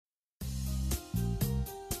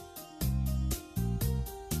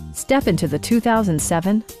Step into the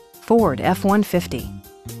 2007 Ford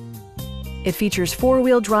F-150. It features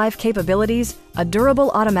four-wheel drive capabilities, a durable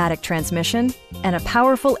automatic transmission, and a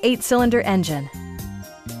powerful 8-cylinder engine.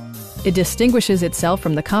 It distinguishes itself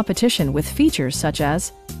from the competition with features such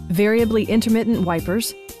as variably intermittent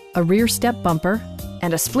wipers, a rear step bumper,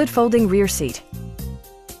 and a split-folding rear seat.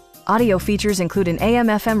 Audio features include an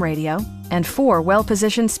AM/FM radio and 4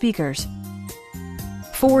 well-positioned speakers.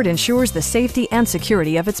 Ford ensures the safety and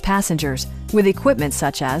security of its passengers with equipment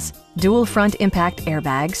such as dual front impact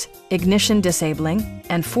airbags, ignition disabling,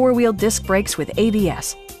 and 4-wheel disc brakes with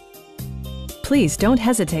ABS. Please don't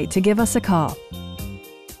hesitate to give us a call.